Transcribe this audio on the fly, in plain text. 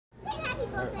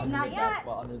Not yet.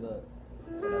 Under the.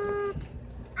 Me and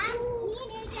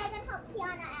AJ are gonna help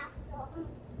Keianna after.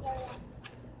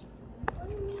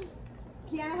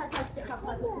 Keianna has such a couple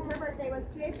because her birthday was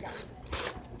 2 days ago.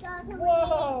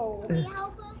 Whoa! Can we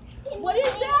help her? What is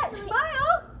that?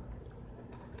 Smile!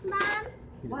 Mom,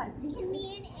 What? can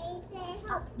me and AJ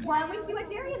help? Why don't we see what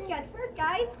Darius gets first,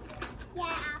 guys? Yeah,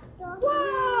 after.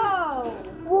 Whoa!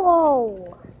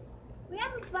 Whoa! We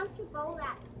have a bunch of bowl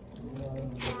rats.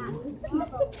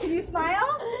 Can you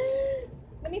smile?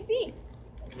 Let me see.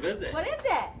 What is it? What is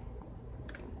it?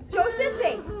 Show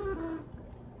Sissy.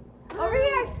 Over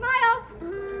here, smile.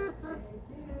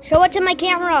 Show it to my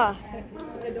camera.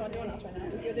 They're doing else right now.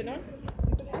 You see what they're doing?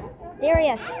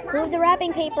 Darius, move the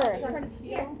wrapping paper.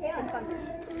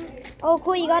 Oh,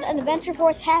 cool, you got an Adventure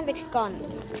Force Havoc gun.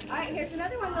 All right, here's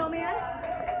another one, little man.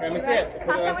 Here, let me see it. Put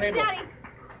Pass it that on one the to table. Daddy.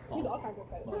 He's all kinds of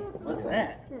excited. What's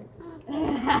that?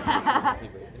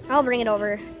 I'll bring it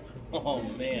over. Oh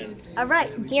man. All right,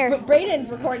 Here. Braden's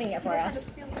recording it for us.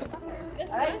 All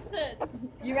right,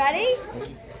 you ready?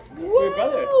 For your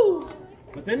brother.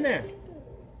 What's in there?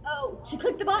 Oh, she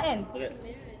clicked the button. Look at.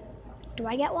 Do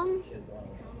I get one?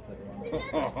 You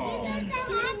did not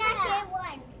get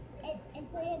one.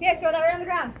 Here, throw that right on the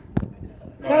ground.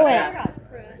 Throw Right it. on the ground.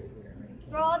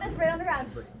 Throw all this right on the ground.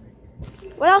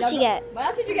 What else you get? What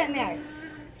else did you get in there?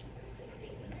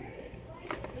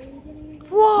 Bubble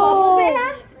Whoa!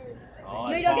 bath? Oh,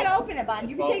 No, you don't get to open it, Bun.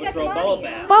 You can take that to Bubble mommy.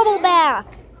 bath. Bubble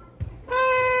bath.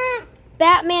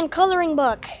 Batman coloring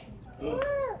book. Ooh,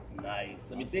 nice.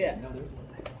 Let me see it.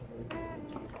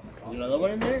 Is another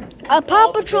one in there? A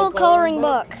Paw Patrol coloring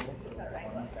book.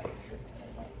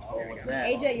 Oh, what's that?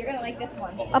 AJ, you're gonna like this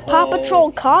one. A Paw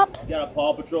Patrol cup. You got a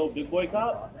Paw Patrol Big Boy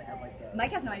Cup?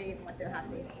 Mike has no idea even what's in half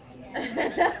of these.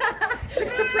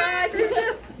 Surprise!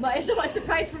 It's a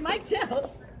surprise for Mike too.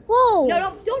 Whoa!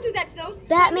 No, don't do that to those.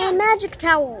 Batman magic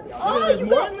towels. Oh, There's you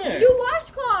more got in there. new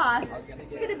washcloth for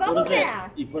the bubble What is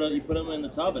bath. that? You put them in the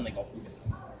tub and they go.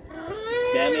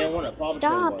 Batman one, a Paw Patrol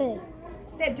Stop one. it.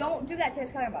 Babe, don't do that to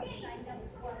his coloring book.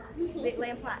 Lay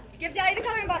him flat. Give Daddy the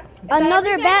coloring book. Is that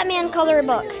Another everything? Batman color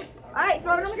book. All right,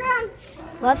 throw it on the ground.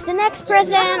 What's the next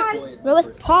present?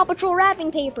 With Paw Patrol wrapping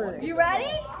paper. You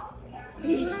ready?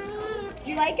 Do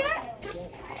you like it?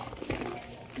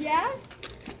 Yeah?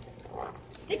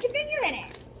 Stick your finger in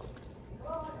it.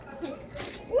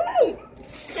 Woo!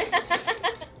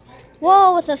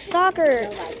 Whoa, it's a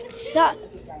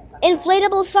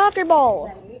inflatable soccer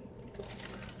ball.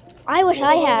 I wish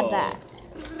I had that.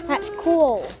 That's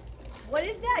cool. What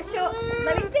is that? Show.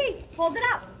 Let me see. Hold it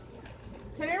up.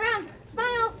 Turn it around.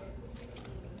 Smile.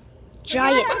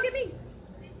 Giant. Look at me.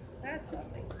 That's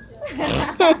lovely.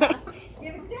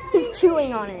 Give it to Daddy. He's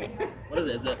chewing on it. What is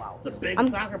it? It's a big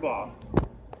soccer ball.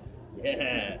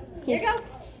 Yeah. Here you go.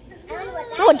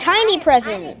 Oh, a tiny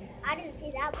present. I didn't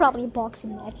see that. Probably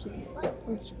boxing matches.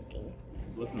 I'm joking.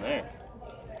 What's in there?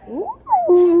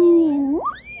 Ooh.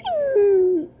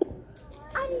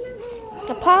 I didn't know.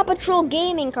 The Paw Patrol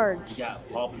gaming cards. You got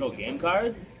Paw Patrol game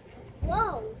cards?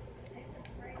 Whoa.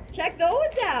 Check those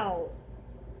out.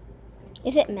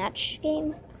 Is it match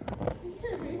game?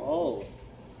 Oh.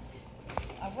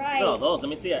 All right. No, those. Let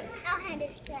me see it. I'll hand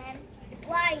it to him.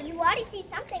 Why, you already see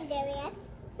something, Darius.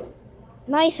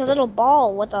 Nice, a little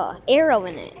ball with a arrow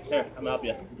in it. Here, I'm gonna help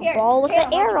you. Here, ball with here, an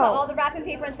why don't you put arrow. all the wrapping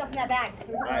paper and stuff in that bag.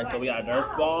 Alright, so we got a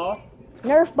Nerf ball.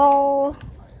 Nerf ball.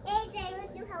 AJ,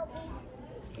 would you help me?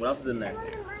 What else is in there? Go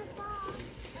to my ball.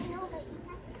 I know, but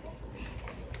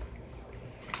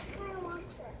I don't want it.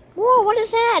 Whoa, what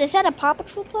is that? Is that a Paw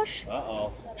Patrol plush?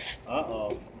 Uh-oh.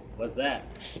 Uh-oh. What's that?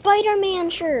 Spider-Man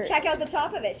shirt. Check out the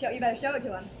top of it. You better show it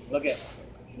to him. Look it.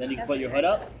 Then you can put your hood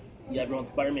up. You have your own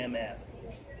Spider-Man mask.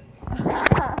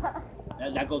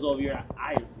 That goes over your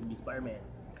eyes. You can be Spider-Man.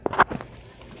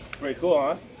 Pretty cool,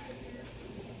 huh?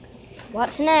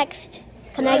 What's next?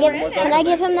 Can I give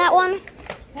him that one?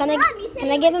 Can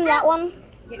I give him that one?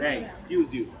 Hey,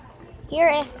 excuse you.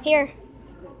 Here.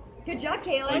 Good job, Oh,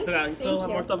 Kaylin. you still have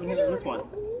more stuff in here than this one.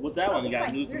 What's that one? You got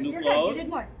some new You're good. You clothes? did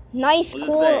more. Nice, What does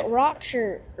it say? cool rock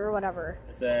shirt or whatever.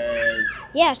 It says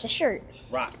Yeah, it's a shirt.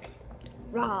 rock.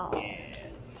 Rock. Yeah.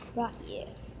 Rock, yeah.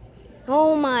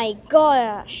 Oh my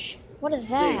gosh. What is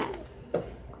that?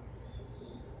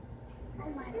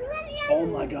 Oh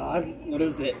my god. What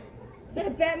is it? Is that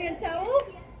a Batman towel?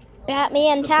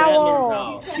 Batman It's a Batman towel.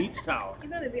 towel. Beach towel.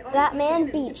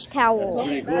 Batman beach towel.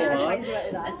 Pretty cool, Try huh? to do it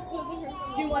with us.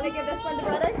 Do you want to give this one to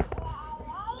brother?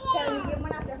 Can you give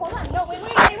one after? Hold on. No,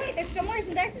 wait. There's still more,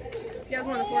 isn't there? You guys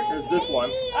want to fork? There's this one.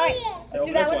 All right. Let's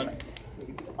do Open that this one.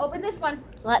 Open this one.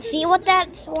 Let's see what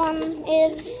that one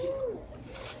is.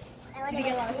 Did you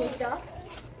get a lot of cool stuff?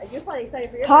 You're probably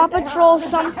excited for your Paw birthday, Patrol huh?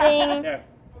 something. There.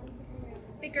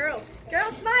 Hey, girls.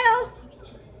 Girls, smile.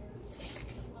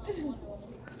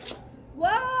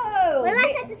 Whoa. Where am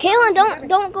I at this? Kaylin,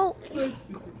 don't go.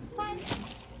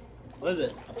 What is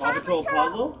it? A Paw Patrol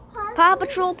puzzle? Paw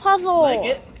Patrol puzzle. Like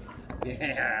it?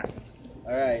 Yeah.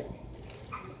 All right.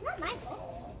 It's not my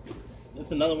fault.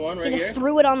 That's another one He right just here.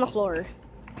 threw it on the floor.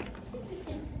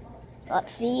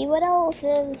 Let's see what else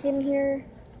is in here.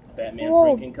 Batman Whoa,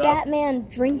 drinking cup. Batman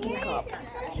drinking cup.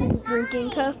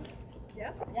 Drinking cup.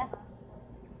 Yeah.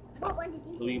 What one did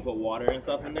you? So we can put water and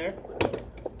stuff in there.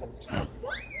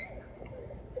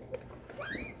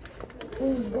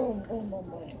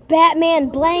 Batman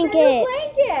It's blanket. a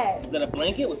blanket. Is that a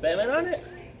blanket with Batman on it?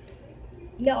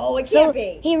 No, it So can't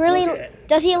be. he really Okay.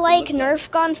 does he like Nerf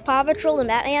guns, Paw Patrol, and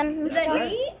Batman? and Is that stuff?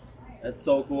 neat? That's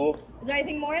so cool. Is there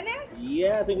anything more in there?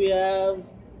 Yeah, I think we have.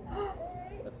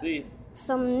 Let's see.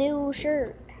 Some new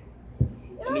shirt.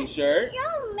 A new shirt.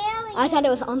 You're mailing. I thought it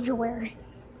was underwear.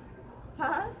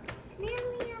 Huh?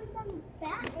 Mailing on some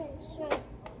Batman shirt.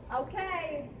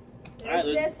 Okay. All right,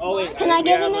 There's this oh wait, one. Can I think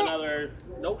give we have him it? another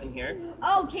note in here.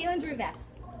 Oh, Caitlin drew this.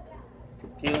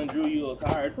 Kaylin drew you a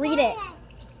card. Read it.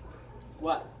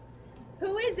 What?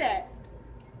 Who is it?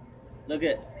 Look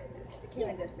at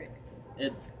Caitlin just drew it.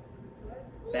 it's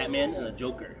Batman and the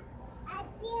Joker.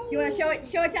 You want to show it?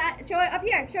 Show it up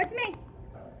here. Show it to me.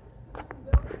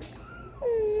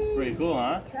 It's pretty cool,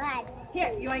 huh? Tried.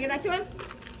 Here, you want to give that to him?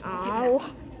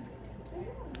 Oh.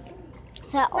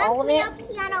 Is that all of Let me it? help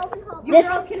Keianna open her. You This-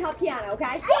 girls can help Keianna, okay?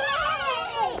 Hey!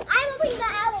 I'm opening the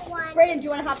other one. Brayden, do you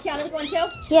want to help Keianna with one too?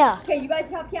 Yeah. Okay, you guys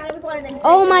help Keianna with one and then.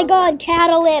 Oh my God,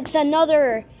 Catalypse,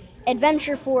 another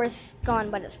Adventure Force gun,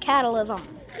 but it's Catalysm.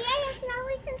 Yes, now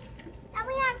we can. Now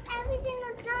we have everything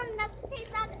that's done. That's the page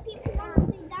that the people want to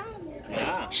be done.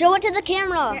 Yeah. Show it to the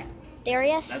camera, Yeah.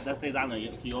 Darius. That stays on there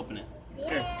until you open it. Here,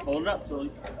 Yeah. hold it up so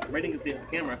Brayden can see it on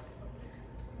the camera.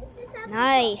 This is up to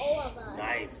Nice. all of us.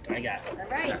 Nice. I got All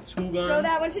right. got two guns. Show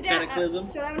that one to Dad.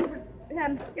 Cataclysm. Show that one to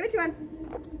him. Give it to him.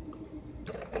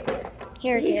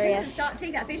 Here, Darius. Stop,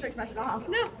 take that facial expression off.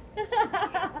 No.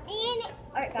 And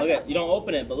Alright, Look at, you don't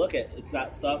open it, but look at it's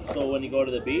got stuff. So when you go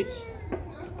to the beach,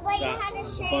 but you got had to a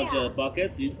share. bunch of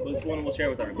buckets. Which one we'll share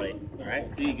with everybody? All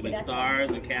right. See, you can make stars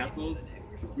and castles.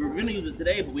 We were gonna use it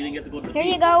today, but we didn't get to go to the Here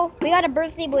beach. you go. We got a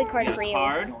birthday boy card Here's for a you.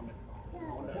 card.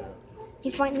 He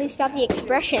finally stopped the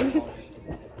expression.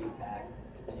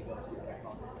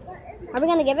 Are we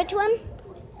gonna give it to him?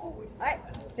 Alright,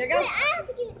 there you Wait, go. I have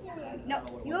to give it to you. No,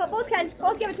 you both can.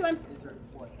 Both give it to him.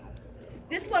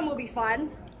 This one will be fun.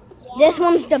 This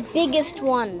one's the biggest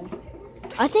one.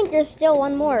 I think there's still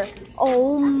one more.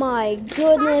 Oh my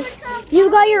goodness.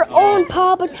 You got your own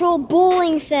Paw Patrol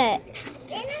bowling set.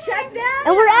 Check that.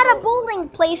 And we're at a bowling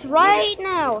place right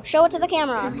now. Show it to the You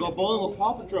camera. can go bowling with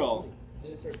Paw Patrol.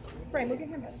 Brayden, look at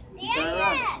him. Turn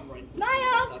around.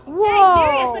 Smile. Whoa. Hey,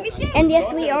 Darius, let me see. And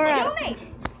yes, we are Show at. me.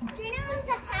 Jada wants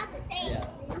to have the same.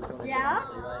 Yeah. Yeah,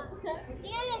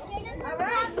 Jada All wants to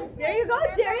have the right. same. There you go,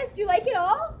 Darius. Do you like it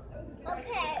all?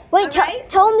 Okay. Wait, Alright.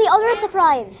 tell him the other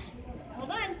surprise.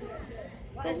 Hold on.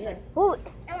 Ooh,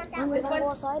 I want This that one?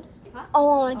 outside? Huh? Oh,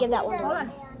 I want to give that one. Hold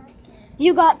on.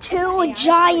 You got two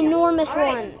ginormous All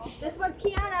right. ones. This one's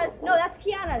Keianna's. No, that's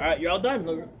Keianna's. All right, you're all done.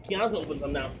 Look, Keianna's gonna open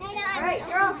some now. All right,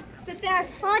 girls, sit there.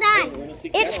 Hold Hey, on. we're gonna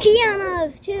see It's Keianna.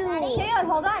 Keianna's too. Kaylin,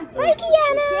 hold on. Hi,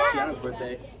 Keianna. Keianna's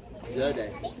birthday. The other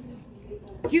day.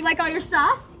 Do you like all your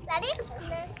stuff? Ready?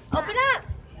 Open up.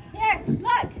 Here,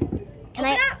 look.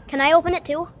 Can I open it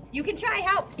too? You can try.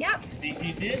 Help. Yep. See, can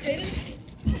you see it, Jaden?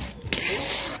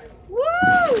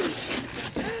 Woo!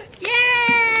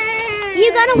 Yay!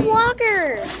 You got a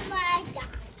walker. My God.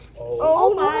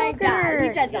 Oh A my walker. God!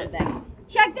 He said something.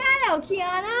 Check that out,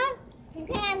 Keianna.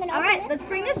 Okay, I'm gonna All open right, it. let's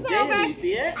bring this one Jaden, do over. you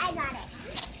see it? I got it.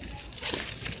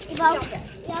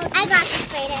 I got this,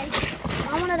 Brayden.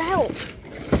 I wanted to help.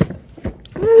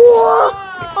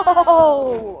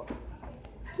 Whoa!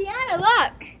 Keianna,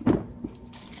 look.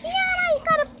 Keianna, you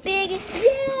got a big. Yay!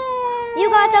 You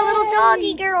got the little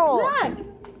doggy girl. Look.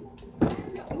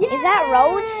 Is that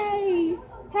Rose? Yay!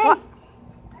 Hey, What?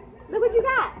 look what you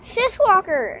got. Sis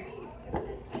Walker.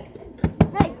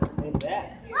 Hey, What's that?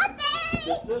 What the?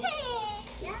 This is-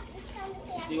 Yeah, it's time to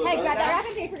say See what's hey, on grab that that?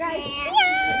 wrapping paper, guys.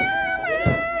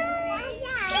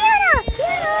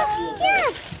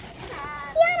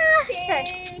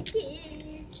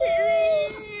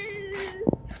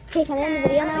 Okay, can I end the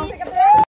video now? Pick up the